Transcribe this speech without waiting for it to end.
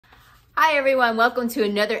Hi everyone, welcome to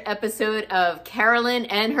another episode of Carolyn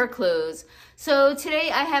and her clothes. So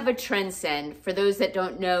today I have a Trendsend. For those that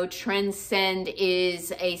don't know, Trendsend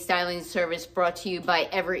is a styling service brought to you by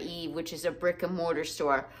Evereve, which is a brick and mortar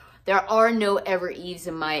store. There are no Evereves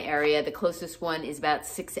in my area. The closest one is about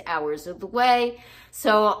 6 hours of the way.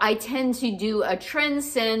 So I tend to do a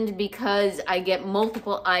Trendsend because I get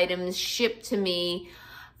multiple items shipped to me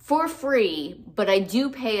for free, but I do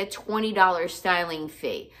pay a $20 styling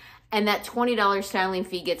fee. And that $20 styling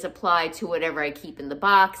fee gets applied to whatever I keep in the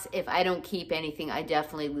box. If I don't keep anything, I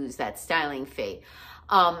definitely lose that styling fee.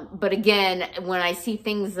 But again, when I see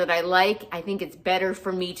things that I like, I think it's better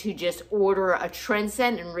for me to just order a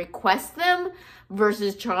Trendsend and request them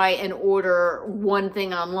versus try and order one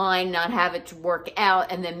thing online, not have it work out,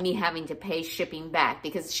 and then me having to pay shipping back.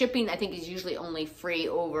 Because shipping, I think, is usually only free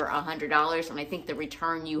over $100, and I think the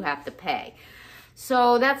return you have to pay.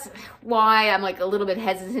 So that's why I'm like a little bit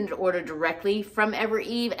hesitant to order directly from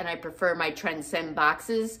Evereve, and I prefer my Trendsend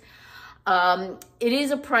boxes. It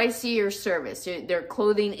is a pricier service. Their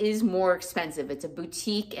clothing is more expensive. It's a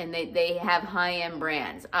boutique and they have high-end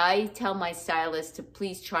brands. I tell my stylist to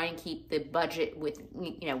please try and keep the budget with,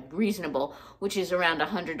 reasonable, which is around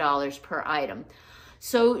 $100 per item.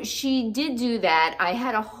 So she did do that. I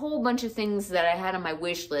had a whole bunch of things that I had on my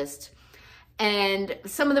wish list. And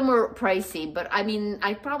some of them were pricey, but I mean,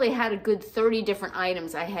 I probably had a good 30 different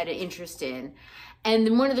items I had an interest in.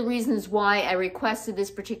 And one of the reasons why I requested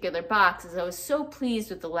this particular box is I was so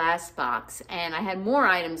pleased with the last box, and I had more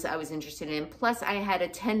items I was interested in, plus I had a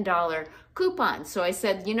 $10 coupon. So I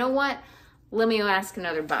said, you know what, let me ask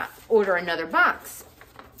another box, order another box.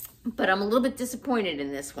 But I'm a little bit disappointed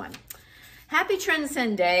in this one. Happy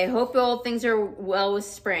Trendsend Day. Hope all things are well with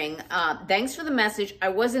spring. Thanks for the message. I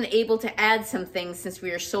wasn't able to add some things since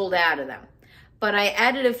we are sold out of them. But I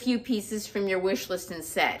added a few pieces from your wish list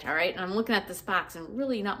instead, all right? And I'm looking at this box and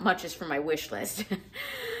really not much is from my wish list.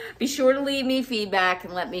 Be sure to leave me feedback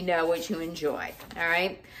and let me know what you enjoy, all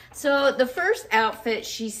right? So the first outfit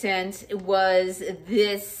she sent was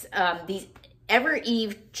these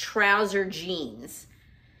Evereve trouser jeans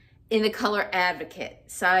in the color Advocate,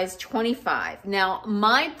 size 25. Now,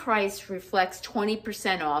 my price reflects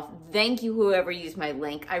 20% off. Thank you, whoever used my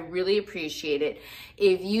link. I really appreciate it.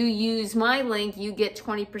 If you use my link, you get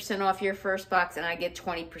 20% off your first box, and I get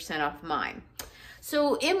 20% off mine.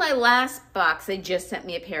 So in my last box, they just sent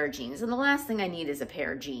me a pair of jeans, and the last thing I need is a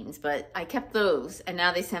pair of jeans, but I kept those, and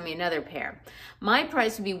now they sent me another pair. My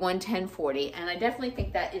price would be $110.40, and I definitely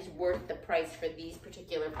think that is worth the price for these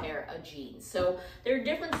particular pair of jeans. So they're a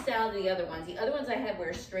different style than the other ones. The other ones I had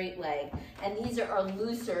were straight leg, and these are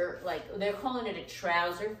looser, like they're calling it a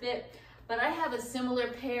trouser fit. But I have a similar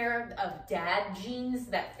pair of dad jeans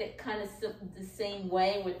that fit kind of the same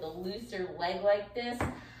way with the looser leg like this.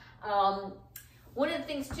 One of the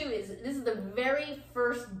things too is this is the very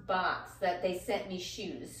first box that they sent me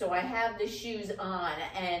shoes. So I have the shoes on,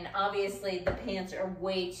 and obviously the pants are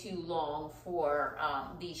way too long for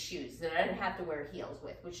these shoes that I have to wear heels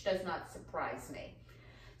with, which does not surprise me.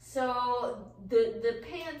 So the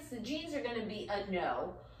pants, the jeans are gonna be a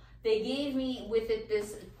no. They gave me with it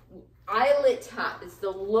this eyelet top. It's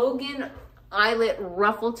the Logan eyelet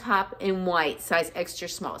ruffle top in white, size extra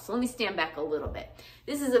small. So let me stand back a little bit.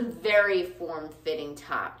 This is a very form-fitting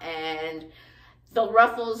top, and the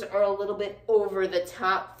ruffles are a little bit over the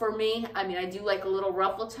top for me. I mean, I do like a little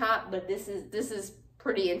ruffle top, but this is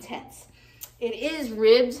pretty intense. It is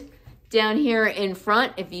ribbed down here in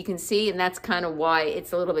front, if you can see, and that's kind of why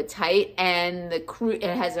it's a little bit tight, and it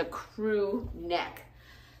has a crew neck.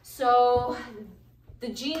 So the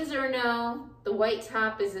jeans are a no, the white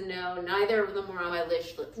top is a no, neither of them were on my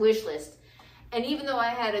wish list. And even though I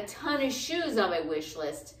had a ton of shoes on my wish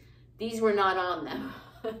list, these were not on them.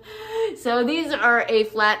 So these are a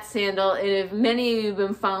flat sandal, and if many of you have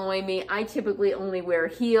been following me, I typically only wear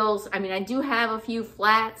heels. I mean, I do have a few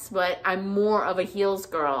flats, but I'm more of a heels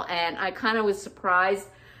girl, and I kind of was surprised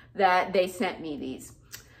that they sent me these.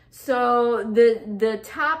 So the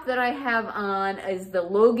top that I have on is the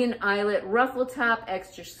Logan eyelet ruffle top,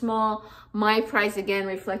 extra small. My price, again,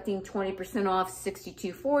 reflecting 20% off,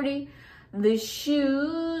 $62.40. The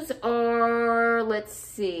shoes are, let's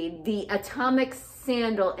see, the Atomic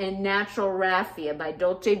Sandal in Natural Raffia by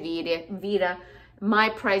Dolce Vita. My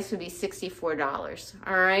price would be $64,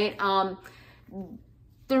 all right?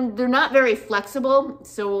 They're not very flexible,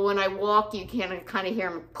 so when I walk, you can kind of hear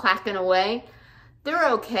them clacking away.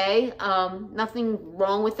 They're okay, nothing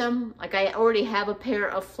wrong with them. Like, I already have a pair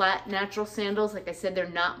of flat natural sandals. Like I said, they're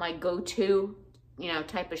not my go-to,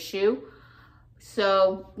 type of shoe.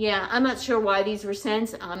 So yeah, I'm not sure why these were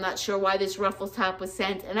sent. I'm not sure why this ruffle top was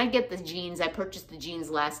sent. And I get the jeans. I purchased the jeans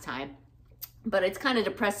last time. But it's kind of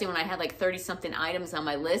depressing when I had like 30 something items on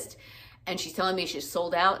my list and she's telling me she's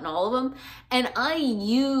sold out in all of them. And I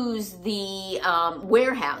use the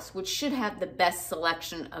warehouse, which should have the best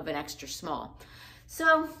selection of an extra small.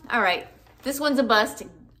 So, all right, this one's a bust.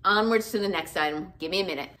 Onwards to the next item. Give me a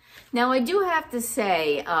minute. Now, I do have to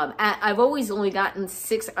say, I've always only gotten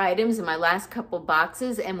 6 items in my last couple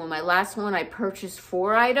boxes. And when my last one, I purchased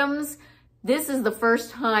 4 items. This is the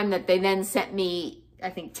first time that they then sent me, I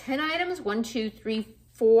think 10 items, 1, 2, 3,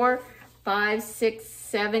 4, 5, 6,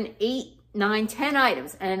 7, 8, 9, 10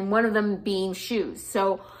 items, and one of them being shoes.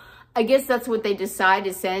 So I guess that's what they decide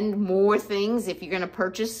to send, more things if you're going to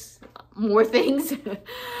purchase more things.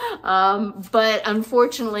 But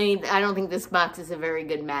unfortunately, I don't think this box is a very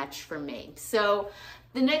good match for me. So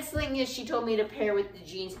the next thing is she told me to pair with the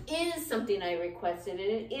jeans is something I requested, and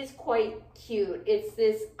it is quite cute. It's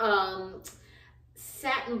this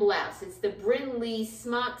satin blouse. It's the Bryn Lee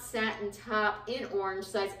smock satin top in orange,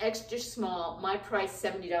 size extra small. My price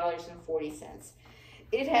 $70.40.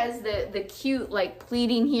 It has the cute like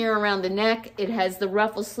pleating here around the neck. It has the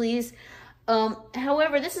ruffle sleeves.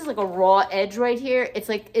 However, this is like a raw edge right here. It's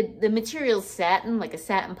like the material's satin, like a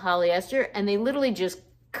satin polyester, and they literally just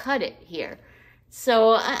cut it here. So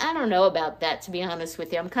I don't know about that, to be honest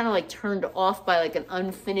with you. I'm kind of like turned off by like an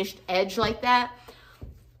unfinished edge like that.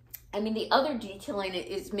 I mean, the other detailing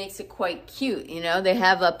makes it quite cute, you know. They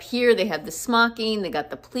have up here, they have the smocking, they got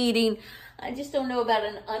the pleating. I just don't know about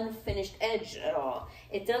an unfinished edge at all.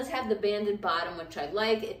 It does have the banded bottom, which I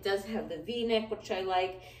like. It does have the V-neck, which I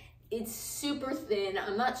like. It's super thin.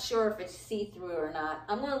 I'm not sure if it's see-through or not.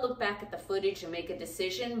 I'm going to look back at the footage and make a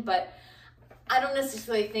decision, but I don't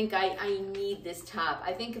necessarily think I need this top.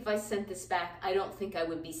 I think if I sent this back, I don't think I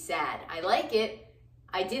would be sad. I like it.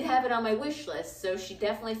 I did have it on my wish list, so she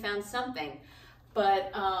definitely found something.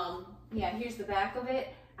 But yeah, here's the back of it.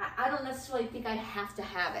 I don't necessarily think I have to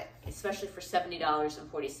have it, especially for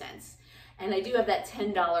 $70.40. And I do have that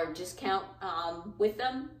 $10 discount with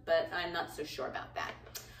them, but I'm not so sure about that.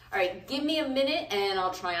 All right, give me a minute and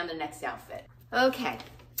I'll try on the next outfit. Okay,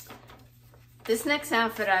 this next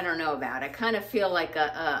outfit I don't know about. I kind of feel like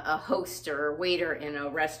a host or a waiter in a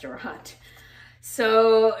restaurant.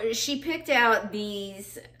 So she picked out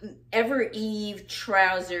these Evereve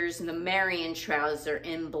trousers, the Marion trouser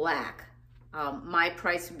in black. My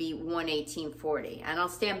price would be $118.40, and I'll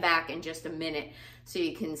stand back in just a minute so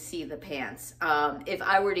you can see the pants. If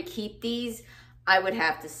I were to keep these, I would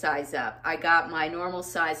have to size up. I got my normal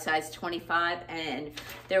size, size 25, and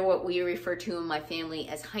they're what we refer to in my family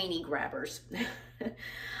as hiney grabbers.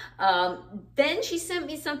 Then she sent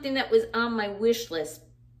me something that was on my wish list,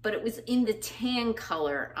 but it was in the tan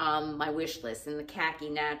color on my wish list, in the khaki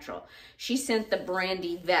natural. She sent the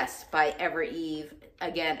Brandy vest by Evereve,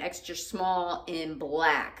 again, extra small in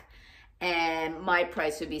black, and my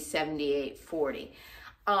price would be $78.40.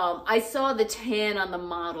 I saw the tan on the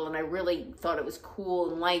model and I really thought it was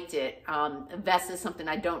cool and liked it. A vest is something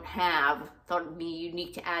I don't have, thought it would be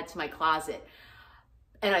unique to add to my closet.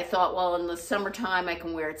 And I thought, well, in the summertime, I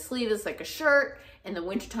can wear it sleeveless like a shirt. In the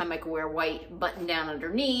wintertime, I can wear white button down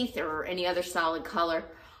underneath or any other solid color.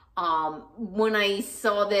 When I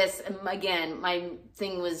saw this, again, my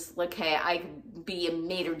thing was like, hey, I could be a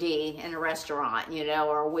maitre d' in a restaurant, you know,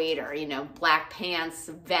 or a waiter, you know, black pants,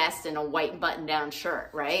 vest, and a white button down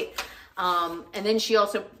shirt, right? And then she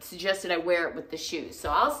also suggested I wear it with the shoes.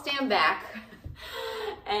 So I'll stand back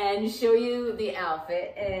and show you the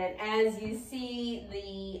outfit. And as you see,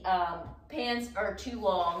 the pants are too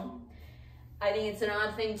long. I think it's an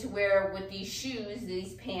odd thing to wear with these shoes,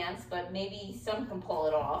 these pants, but maybe some can pull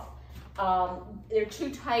it off. They're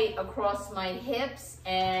too tight across my hips,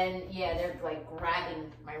 and yeah, they're like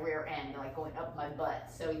grabbing my rear end, like going up my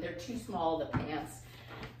butt. So they're too small, the pants,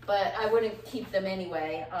 but I wouldn't keep them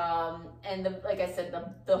anyway. And like I said,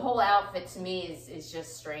 the whole outfit to me is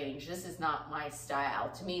just strange. This is not my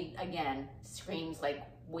style. To me, again, screams like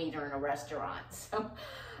waiter in a restaurant. So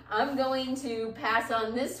I'm going to pass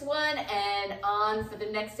on this one, and on for the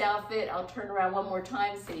next outfit. I'll turn around one more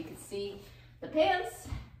time so you can see the pants.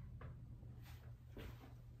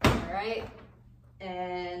 All right,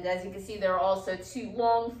 and as you can see, they're also too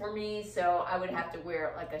long for me, so I would have to wear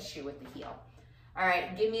it like a shoe with the heel. All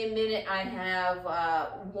right, give me a minute. I have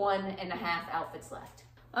 1.5 outfits left.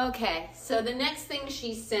 Okay, so the next thing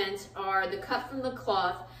she sent are the cut from the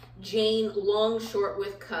cloth Jane long short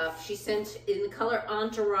with cuff. She sent in the color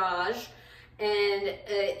Entourage, and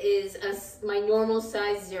is my normal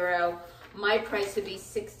size 0. My price would be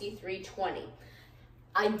 $63.20.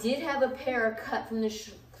 I did have a pair of cut from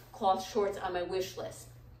the cloth shorts on my wish list,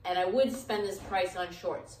 and I would spend this price on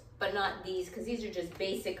shorts, but not these, because these are just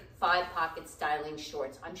basic 5-pocket styling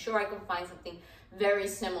shorts. I'm sure I can find something very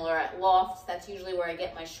similar at Loft. That's usually where I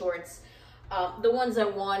get my shorts. The ones I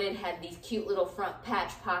wanted had these cute little front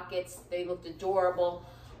patch pockets. They looked adorable.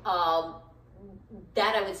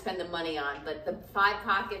 That I would spend the money on, but the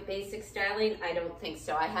 5-pocket basic styling, I don't think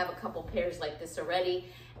so. I have a couple pairs like this already.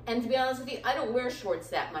 And to be honest with you, I don't wear shorts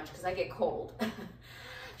that much because I get cold.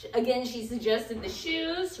 Again, she suggested the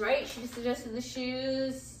shoes, right? She suggested the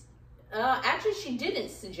shoes. Actually, she didn't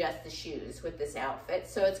suggest the shoes with this outfit.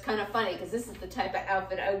 So it's kind of funny because this is the type of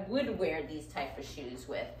outfit I would wear these type of shoes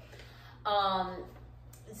with.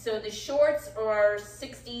 So the shorts are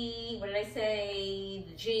 60, what did I say?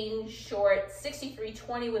 The jean short,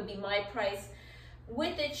 $63.20 would be my price.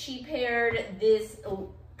 With it, she paired this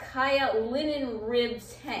Kaya linen rib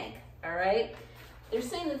tank, all right? They're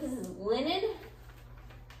saying that this is linen.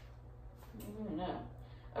 I don't know.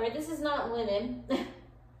 All right, this is not linen. The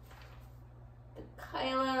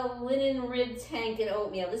Kaya linen rib tank and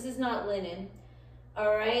oatmeal. This is not linen.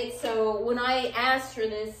 All right, so when I asked for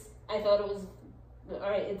this, I thought it was, all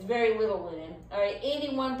right, it's very little linen. All right,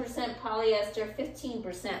 81% polyester,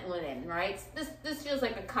 15% linen, right? This feels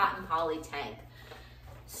like a cotton poly tank.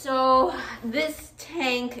 So this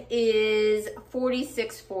tank is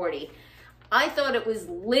 $46.40. I thought it was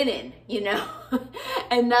linen, you know,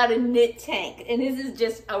 and not a knit tank. And this is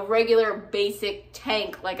just a regular basic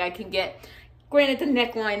tank like I can get. Granted, the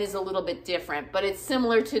neckline is a little bit different, but it's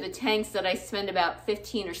similar to the tanks that I spend about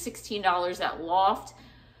 $15 or $16 at Loft.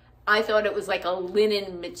 I thought it was like a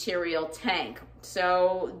linen material tank.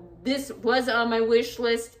 So this was on my wish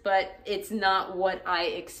list, but it's not what I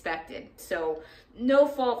expected. So no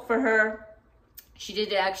fault for her. She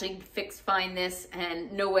did actually find this,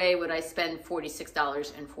 and no way would I spend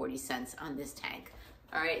 $46.40 on this tank.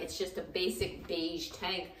 All right, it's just a basic beige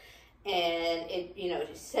tank, and it, you know,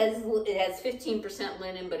 it says it has 15%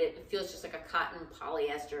 linen, but it feels just like a cotton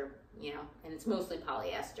polyester, you know, and it's mostly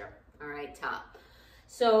polyester. All right, top.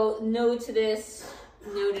 So no to this,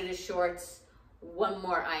 no to the shorts. One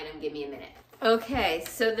more item, give me a minute. Okay,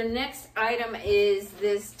 so the next item is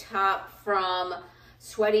this top from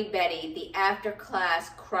Sweaty Betty, the After Class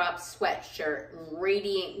crop sweatshirt,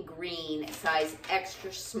 radiant green, size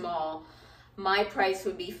extra small. My price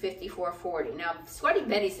would be $54.40. Now, Sweaty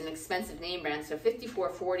Betty's an expensive name brand, so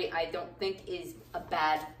 $54.40 I don't think is a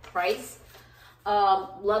bad price.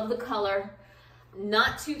 Love the color.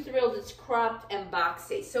 Not too thrilled it's cropped and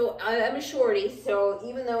boxy. So I'm a shorty, so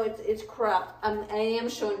even though it's cropped, I am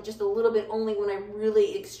showing just a little bit only when I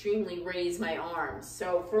really extremely raise my arms.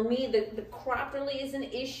 So for me, the crop really is an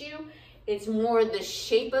issue. It's more the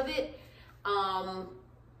shape of it. And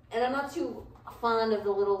I'm not too fond of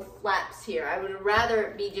the little flaps here. I would rather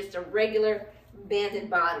it be just a regular banded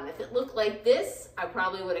bottom. If it looked like this, I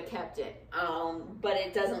probably would have kept it. But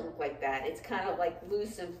it doesn't look like that. It's kind of like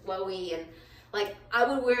loose and flowy, and like I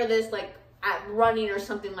would wear this like at running or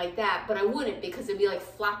something like that, but I wouldn't because it'd be like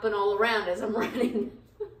flopping all around as I'm running.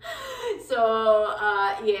 So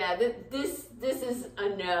yeah, this is a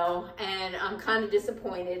no, and I'm kind of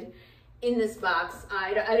disappointed in this box.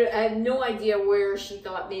 I have no idea where she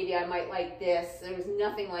thought maybe I might like this. There was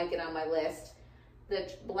nothing like it on my list. The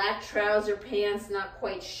black trouser pants, not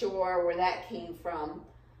quite sure where that came from.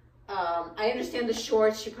 I understand the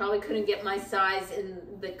shorts. She probably couldn't get my size in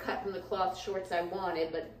the cut from the cloth shorts I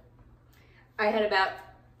wanted, but I had about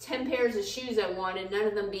 10 pairs of shoes I wanted, none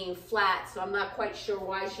of them being flat, so I'm not quite sure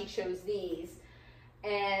why she chose these.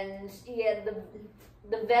 And yeah,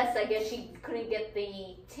 the vest, I guess she couldn't get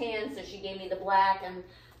the tan, so she gave me the black, and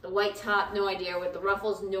the white top, no idea. With the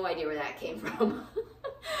ruffles, no idea where that came from.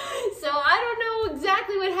 So I don't know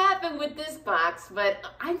exactly what happened with this box, but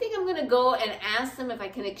I think I'm gonna go and ask them if I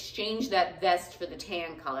can exchange that vest for the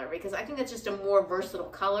tan color, because I think that's just a more versatile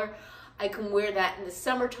color. I can wear that in the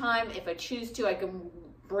summertime. If I choose to, I can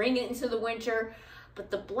bring it into the winter,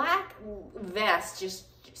 but the black vest just,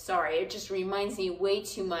 sorry, it just reminds me way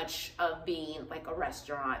too much of being like a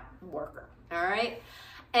restaurant worker, all right?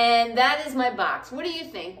 And that is my box. What do you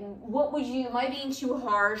think? What would you, am I being too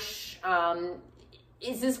harsh?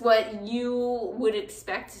 Is this what you would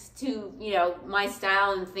expect to, you know, my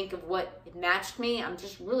style, and think of what matched me? I'm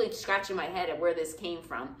just really scratching my head at where this came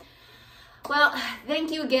from. Well, thank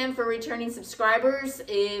you again for returning subscribers.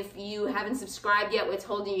 If you haven't subscribed yet, what's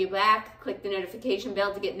holding you back? Click the notification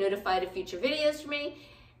bell to get notified of future videos from me.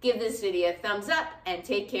 Give this video a thumbs up, and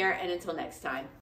take care, and until next time.